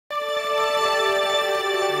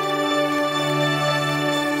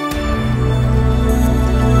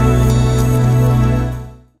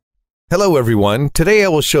Hello everyone, today I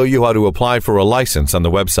will show you how to apply for a license on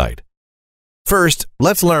the website. First,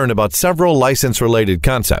 let's learn about several license-related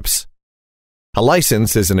concepts. A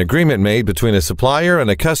license is an agreement made between a supplier and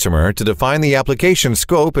a customer to define the application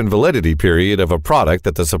scope and validity period of a product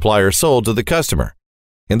that the supplier sold to the customer.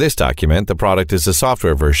 In this document, the product is a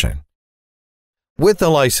software version. With the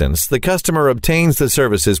license, the customer obtains the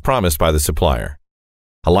services promised by the supplier.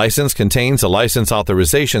 A license contains a license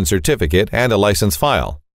authorization certificate and a license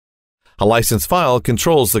file. A license file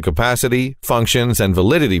controls the capacity, functions, and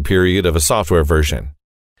validity period of a software version.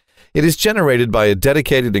 It is generated by a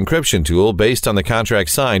dedicated encryption tool based on the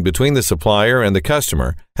contract signed between the supplier and the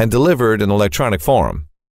customer and delivered in electronic form.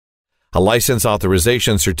 A license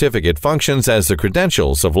authorization certificate functions as the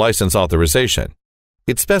credentials of license authorization.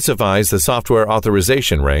 It specifies the software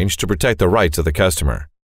authorization range to protect the rights of the customer.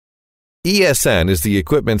 ESN is the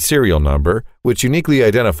equipment serial number, which uniquely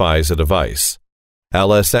identifies a device.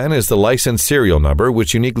 LSN is the license serial number,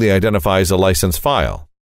 which uniquely identifies a license file.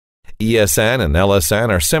 ESN and LSN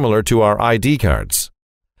are similar to our ID cards.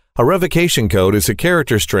 A revocation code is a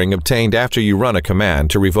character string obtained after you run a command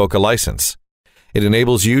to revoke a license. It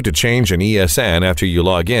enables you to change an ESN after you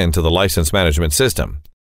log in to the license management system.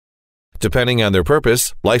 Depending on their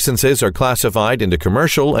purpose, licenses are classified into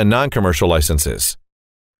commercial and non-commercial licenses.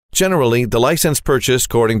 Generally, the license purchased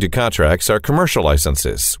according to contracts are commercial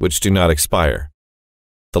licenses, which do not expire.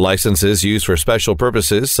 The licenses used for special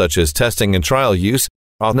purposes, such as testing and trial use,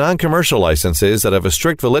 are non-commercial licenses that have a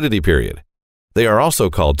strict validity period. They are also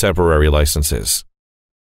called temporary licenses.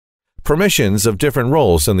 Permissions of different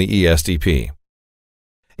roles in the ESTP.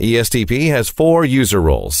 ESTP has 4 user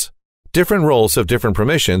roles. Different roles have different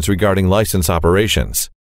permissions regarding license operations.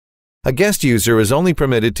 A guest user is only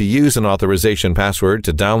permitted to use an authorization password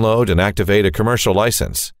to download and activate a commercial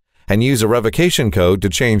license, and use a revocation code to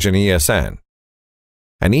change an ESN.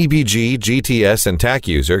 An EBG, GTS, and TAC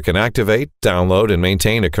user can activate, download, and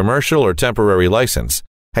maintain a commercial or temporary license,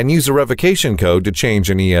 and use a revocation code to change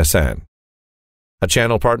an ESN. A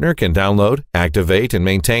channel partner can download, activate, and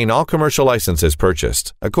maintain all commercial licenses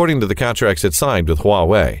purchased, according to the contracts it signed with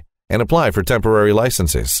Huawei, and apply for temporary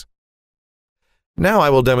licenses. Now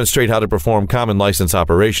I will demonstrate how to perform common license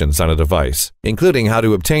operations on a device, including how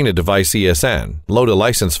to obtain a device ESN, load a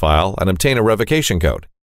license file, and obtain a revocation code.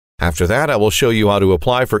 After that, I will show you how to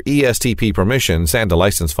apply for ESTP permissions and a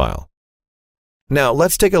license file. Now,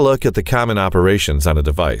 let's take a look at the common operations on a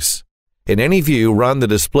device. In any view, run the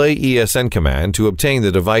Display ESN command to obtain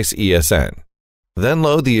the device ESN. Then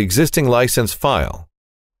load the existing license file.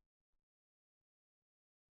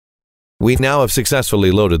 We now have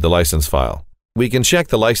successfully loaded the license file. We can check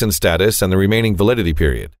the license status and the remaining validity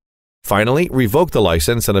period. Finally, revoke the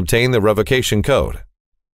license and obtain the revocation code.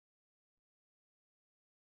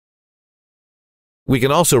 We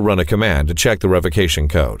can also run a command to check the revocation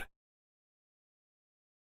code.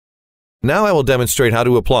 Now I will demonstrate how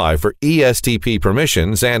to apply for ESTP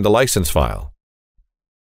permissions and a license file.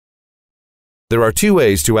 There are 2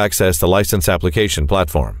 ways to access the license application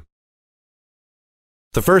platform.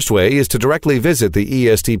 The first way is to directly visit the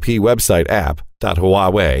ESTP website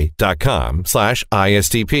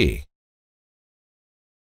app.huawei.com/ISTP.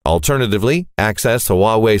 Alternatively, access the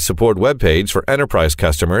Huawei support webpage for enterprise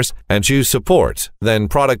customers and choose Support, then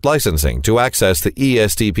Product Licensing to access the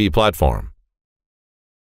ESTP platform.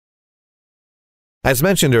 As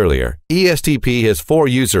mentioned earlier, ESTP has 4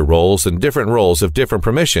 user roles and different roles have different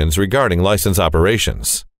permissions regarding license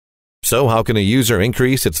operations. So how can a user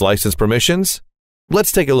increase its license permissions?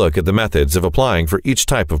 Let's take a look at the methods of applying for each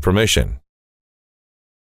type of permission.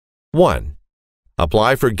 1.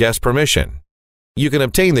 Apply for guest permission. You can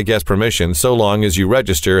obtain the guest permission so long as you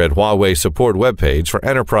register at Huawei support webpage for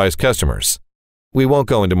enterprise customers. We won't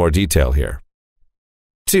go into more detail here.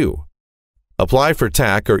 2. Apply for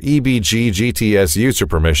TAC or EBG GTS user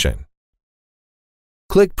permission.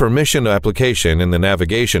 Click Permission Application in the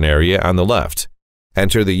navigation area on the left.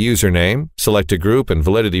 Enter the username, select a group and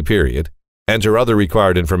validity period, enter other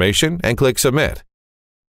required information, and click Submit.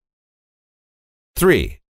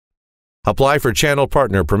 3. Apply for channel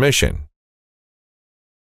partner permission.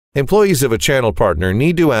 Employees of a channel partner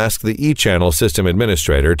need to ask the eChannel system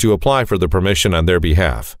administrator to apply for the permission on their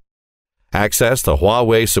behalf. Access the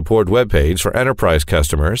Huawei support webpage for enterprise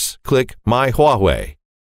customers, click My Huawei.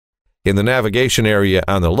 In the navigation area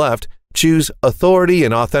on the left, choose Authority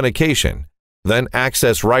and Authentication, then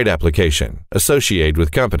Access Right Application, associated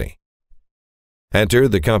with company. Enter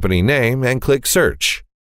the company name and click Search.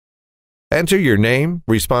 Enter your name,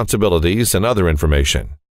 responsibilities, and other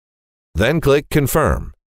information. Then click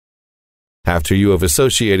Confirm. After you have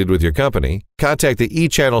associated with your company, contact the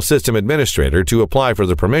eChannel System Administrator to apply for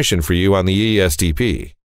the permission for you on the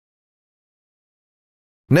Estp.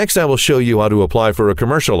 Next, I will show you how to apply for a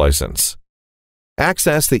commercial license.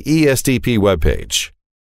 Access the Estp webpage.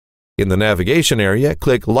 In the navigation area,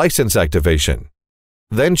 click License Activation.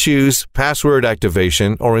 Then choose Password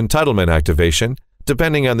Activation or Entitlement Activation,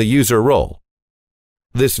 depending on the user role.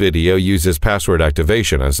 This video uses password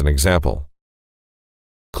activation as an example.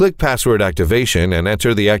 Click Password Activation and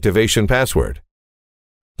enter the activation password.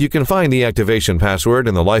 You can find the activation password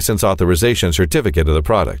in the license authorization certificate of the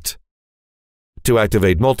product. To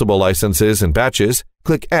activate multiple licenses in batches,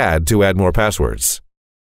 click Add to add more passwords.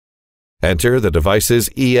 Enter the device's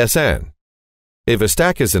ESN. If a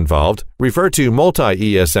stack is involved, refer to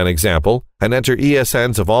Multi-ESN example and enter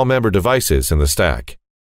ESNs of all member devices in the stack.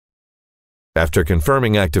 After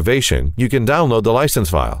confirming activation, you can download the license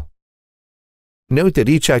file. Note that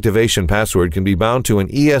each activation password can be bound to an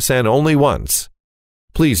ESN only once.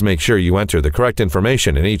 Please make sure you enter the correct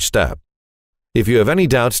information in each step. If you have any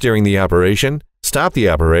doubts during the operation, stop the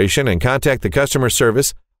operation and contact the customer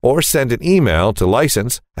service or send an email to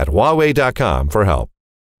license@huawei.com for help.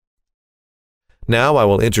 Now I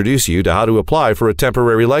will introduce you to how to apply for a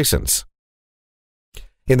temporary license.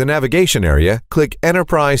 In the navigation area, click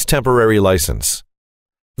Enterprise Temporary License.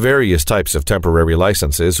 Various types of temporary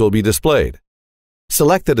licenses will be displayed.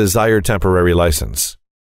 Select the desired temporary license.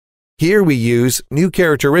 Here we use New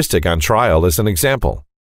Characteristic on Trial as an example.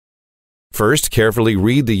 First, carefully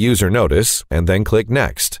read the user notice and then click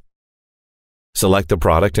Next. Select the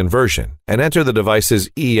product and version and enter the device's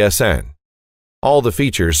ESN. All the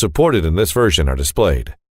features supported in this version are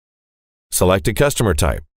displayed. Select a customer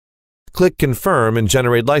type. Click Confirm and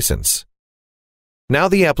generate license. Now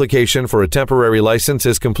the application for a temporary license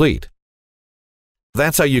is complete.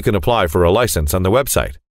 That's how you can apply for a license on the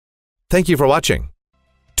website. Thank you for watching.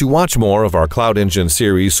 To watch more of our CloudEngine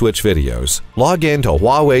series switch videos, log in to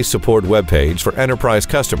Huawei support webpage for enterprise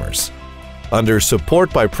customers. Under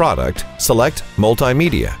Support by Product, select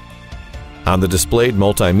Multimedia. On the displayed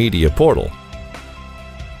Multimedia portal,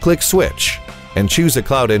 click Switch and choose a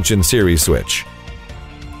CloudEngine series switch.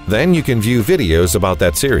 Then you can view videos about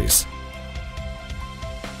that series.